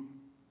you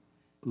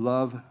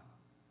love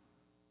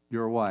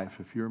your wife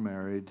if you're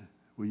married?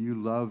 Will you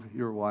love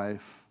your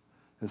wife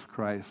as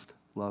Christ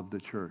loved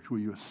the church? Will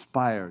you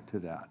aspire to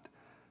that?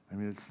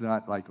 It's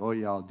not like, oh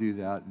yeah, I'll do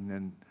that, and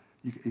then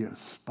you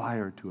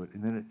aspire to it,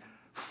 and then it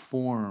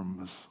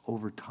forms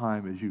over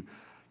time as you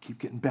keep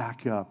getting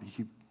back up, you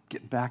keep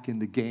getting back in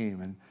the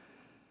game.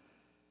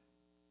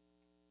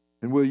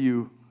 And will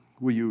you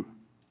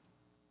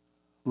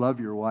love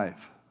your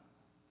wife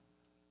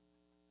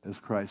as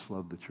Christ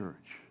loved the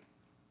church?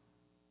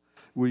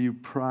 Will you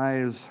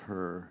prize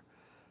her,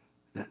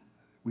 that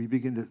we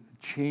begin to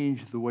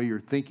change the way you're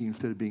thinking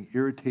instead of being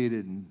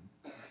irritated and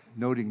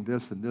noting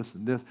this and this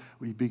and this?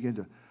 We begin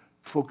to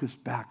focus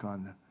back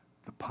on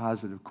the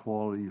positive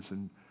qualities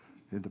and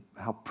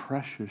how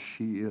precious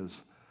she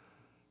is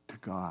to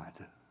God,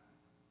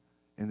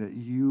 and that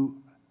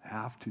you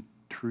have to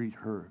treat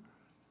her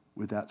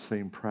with that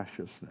same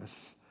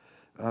preciousness.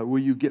 Will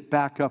you get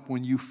back up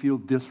when you feel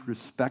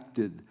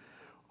disrespected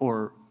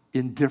or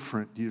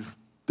indifferent? You just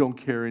don't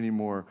care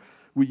anymore.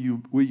 Will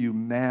you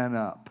man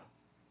up?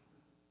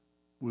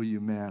 Will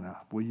you man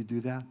up? Will you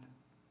do that?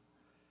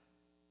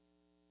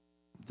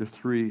 Just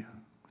three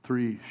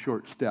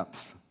short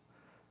steps.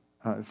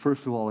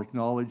 First of all,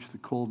 acknowledge the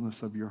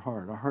coldness of your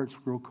heart. Our hearts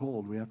grow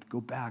cold. We have to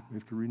go back. We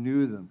have to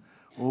renew them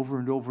over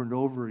and over and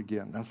over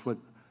again. That's what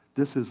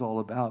this is all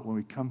about. When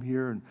we come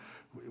here and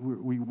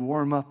we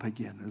warm up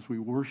again as we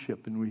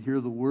worship and we hear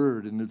the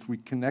word and as we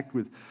connect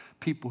with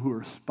people who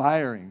are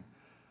aspiring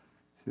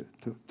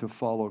to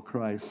follow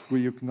Christ. Will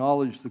you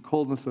acknowledge the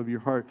coldness of your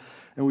heart?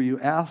 And will you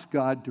ask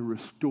God to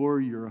restore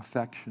your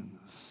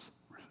affections?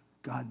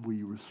 God, will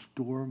you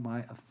restore my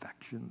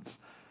affections?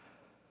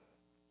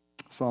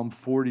 Psalm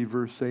 40,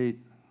 verse 8,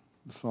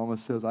 the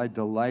psalmist says, I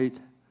delight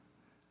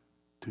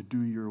to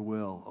do your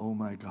will. Oh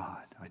my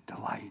God, I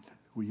delight.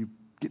 Will you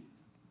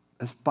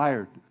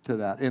aspire to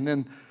that? And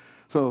then,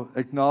 so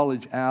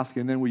acknowledge, ask,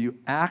 and then will you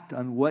act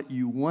on what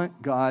you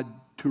want God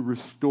to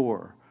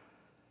restore?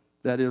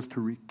 That is, to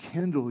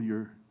rekindle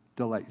your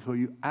delight. So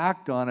you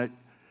act on it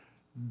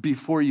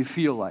before you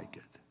feel like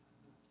it.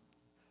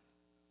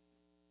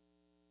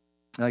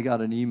 I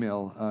got an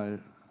email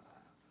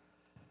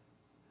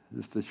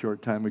just a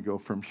short time ago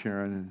from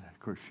Sharon, and of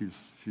course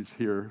she's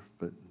here,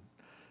 but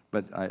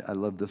I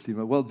love this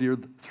email. Well, dear,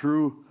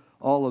 through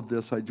all of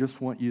this, I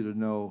just want you to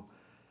know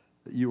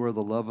that you are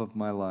the love of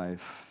my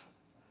life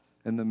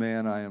and the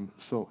man I am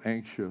so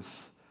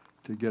anxious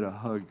to get a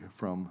hug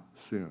from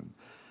soon.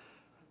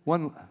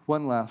 One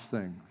last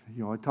thing.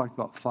 I talked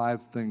about 5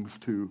 things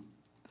to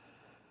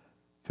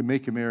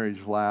make a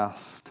marriage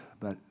last,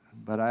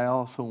 but I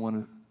also want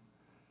to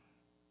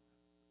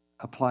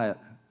apply it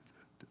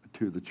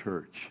to the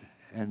church.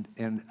 And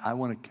I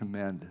want to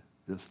commend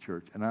this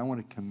church. And I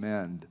want to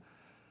commend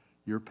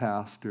your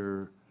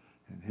pastor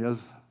and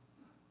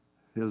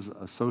his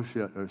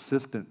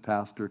assistant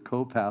pastor,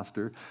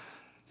 co-pastor,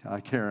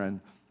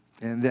 Karen,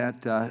 and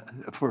that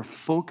for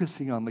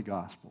focusing on the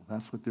gospel.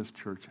 That's what this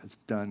church has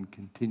done,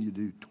 continue to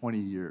do 20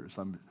 years.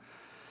 I'm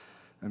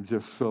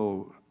just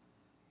so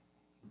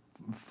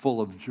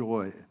full of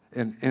joy.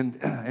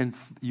 And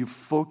you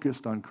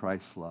focused on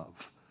Christ's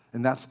love.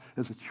 And that's,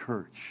 as a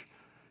church,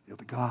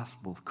 the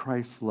gospel of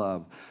Christ's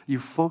love. You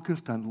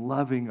focused on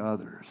loving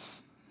others.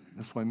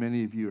 That's why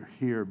many of you are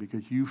here,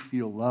 because you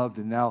feel loved,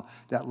 and now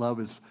that love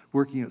is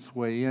working its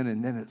way in,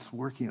 and then it's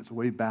working its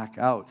way back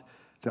out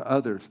to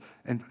others.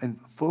 And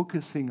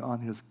focusing on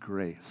his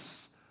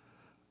grace,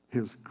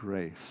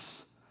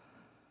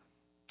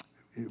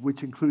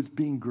 which includes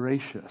being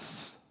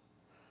gracious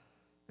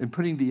and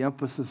putting the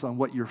emphasis on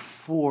what you're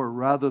for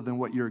rather than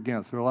what you're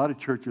against. There are a lot of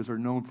churches that are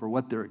known for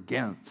what they're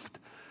against.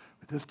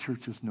 This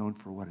church is known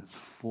for what it's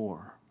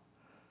for.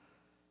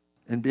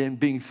 And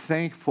being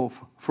thankful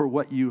for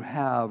what you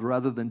have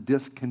rather than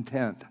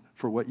discontent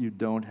for what you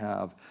don't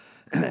have.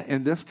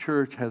 And this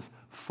church has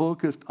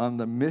focused on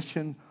the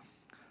mission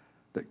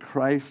that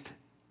Christ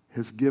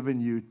has given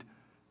you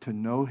to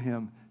know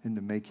him and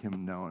to make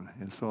him known.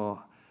 And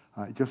so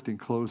Just in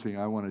closing,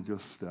 I want to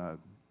just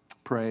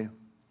pray,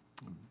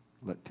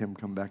 let Tim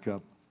come back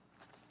up,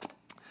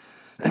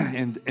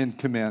 and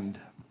commend.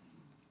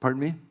 Pardon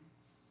me?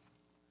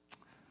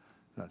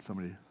 Thought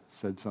somebody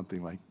said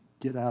something like,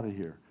 "Get out of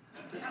here."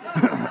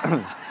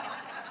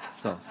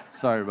 So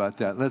sorry about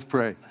that. Let's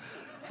pray.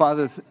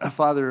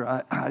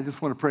 Father, I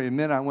just want to pray. And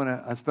then I want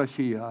to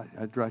especially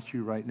address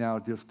you right now,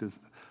 just to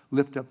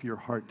lift up your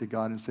heart to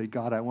God and say,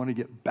 God, I want to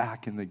get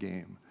back in the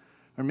game.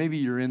 Or maybe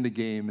you're in the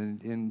game,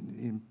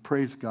 and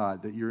praise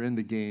God that you're in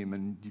the game,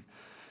 and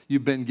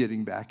you've been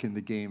getting back in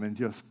the game, and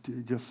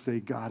just say,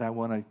 God, I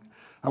want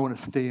to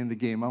stay in the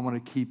game. I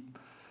want to keep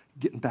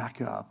getting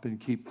back up and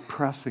keep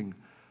pressing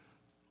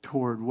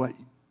toward what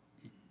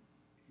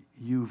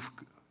you've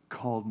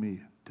called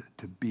me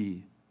to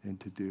be and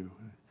to do.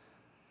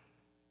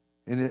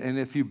 And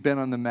if you've been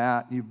on the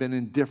mat, you've been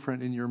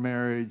indifferent in your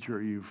marriage,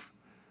 or you've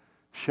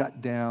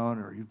shut down,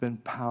 or you've been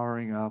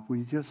powering up,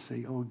 we just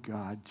say, oh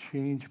God,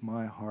 change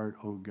my heart,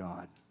 oh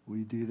God. Will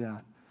you do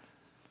that?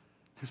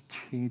 Just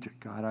change it,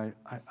 God.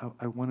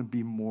 I want to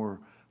be more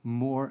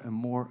and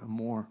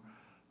more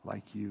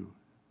like you.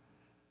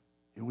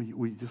 And will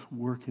you just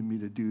work in me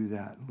to do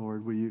that,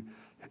 Lord? Will you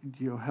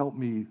help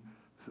me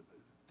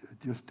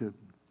just to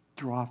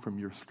draw from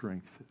your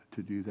strength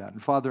to do that?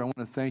 And Father, I want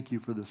to thank you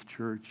for this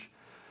church,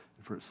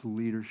 for its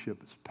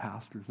leadership, its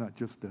pastors, not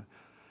just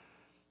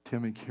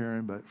Tim and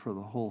Karen, but for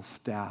the whole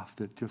staff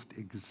that just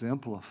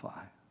exemplify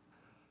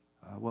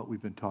what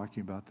we've been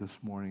talking about this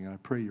morning. And I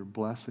pray your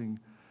blessing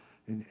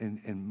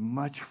and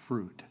much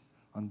fruit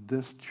on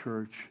this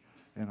church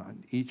and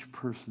on each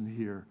person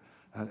here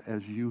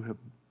as you have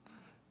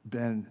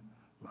been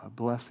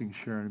blessing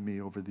Sharon and me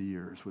over the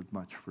years with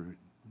much fruit.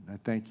 And I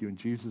thank you in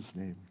Jesus'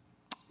 name.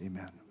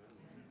 Amen.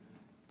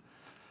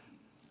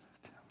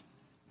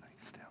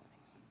 Thanks, Tim.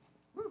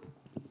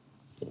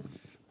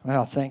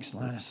 Well, thanks,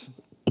 Linus.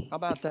 How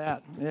about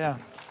that? Yeah.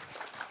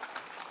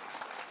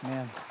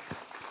 Man.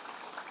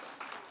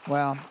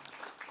 Well,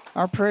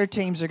 our prayer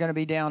teams are going to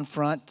be down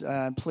front.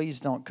 Please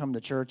don't come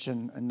to church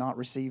and not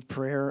receive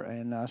prayer,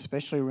 and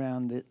especially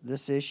around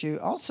this issue.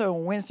 Also,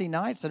 Wednesday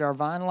nights at our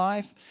Vine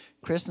Life,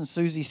 Chris and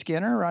Susie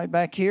Skinner right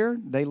back here,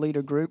 they lead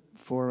a group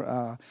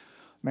for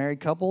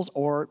married couples,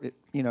 or,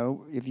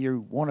 if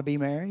you want to be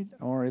married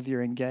or if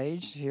you're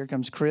engaged. Here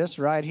comes Chris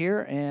right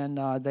here, and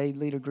they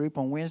lead a group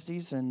on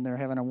Wednesdays, and they're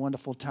having a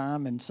wonderful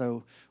time. And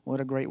so what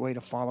a great way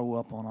to follow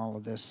up on all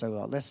of this.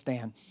 So let's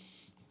stand.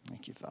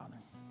 Thank you, Father.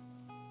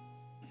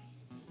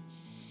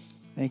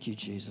 Thank you,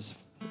 Jesus.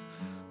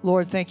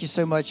 Lord, thank you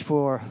so much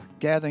for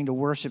gathering to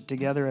worship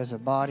together as a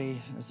body,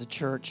 as a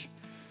church.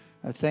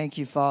 I thank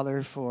you,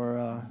 Father,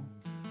 for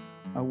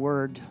a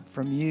word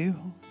from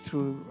you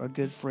through a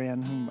good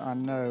friend whom I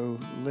know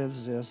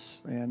lives this,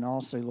 and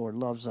also, Lord,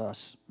 loves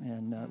us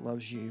and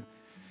loves you.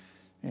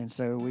 And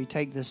so we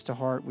take this to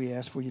heart. We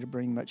ask for you to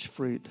bring much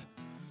fruit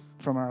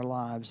from our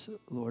lives,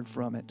 Lord,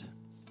 from it.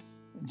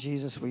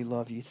 Jesus, we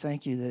love you.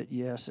 Thank you that,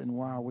 yes, and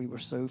while we were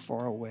so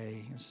far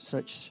away,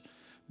 such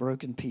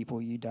broken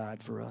people, you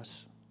died for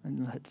us.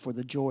 And for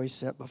the joy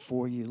set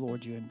before you,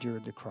 Lord, you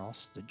endured the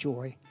cross, the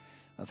joy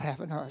of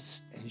having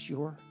us as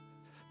your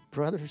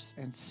brothers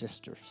and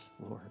sisters,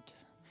 Lord.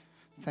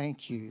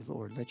 Thank you,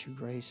 Lord. Let your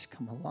grace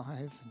come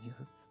alive and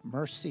your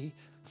mercy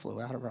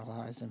flow out of our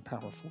lives in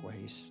powerful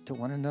ways to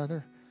one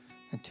another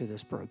and to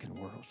this broken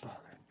world,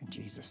 Father. In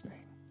Jesus'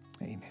 name,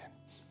 amen.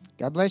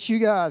 God bless you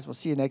guys. We'll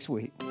see you next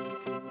week.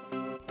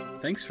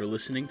 Thanks for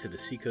listening to the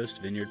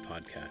Seacoast Vineyard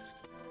Podcast.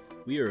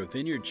 We are a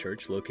vineyard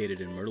church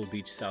located in Myrtle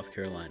Beach, South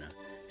Carolina,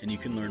 and you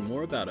can learn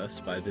more about us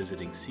by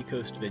visiting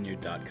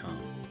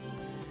seacoastvineyard.com.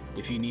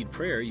 If you need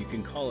prayer, you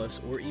can call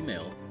us or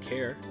email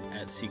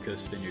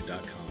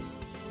care@seacoastvineyard.com.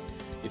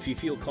 If you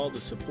feel called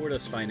to support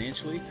us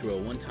financially through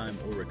a one-time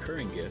or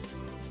recurring gift,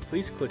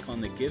 please click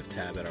on the Give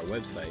tab at our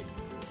website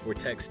or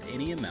text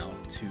any amount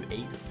to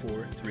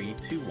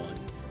 84321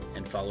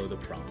 and follow the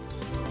prompts.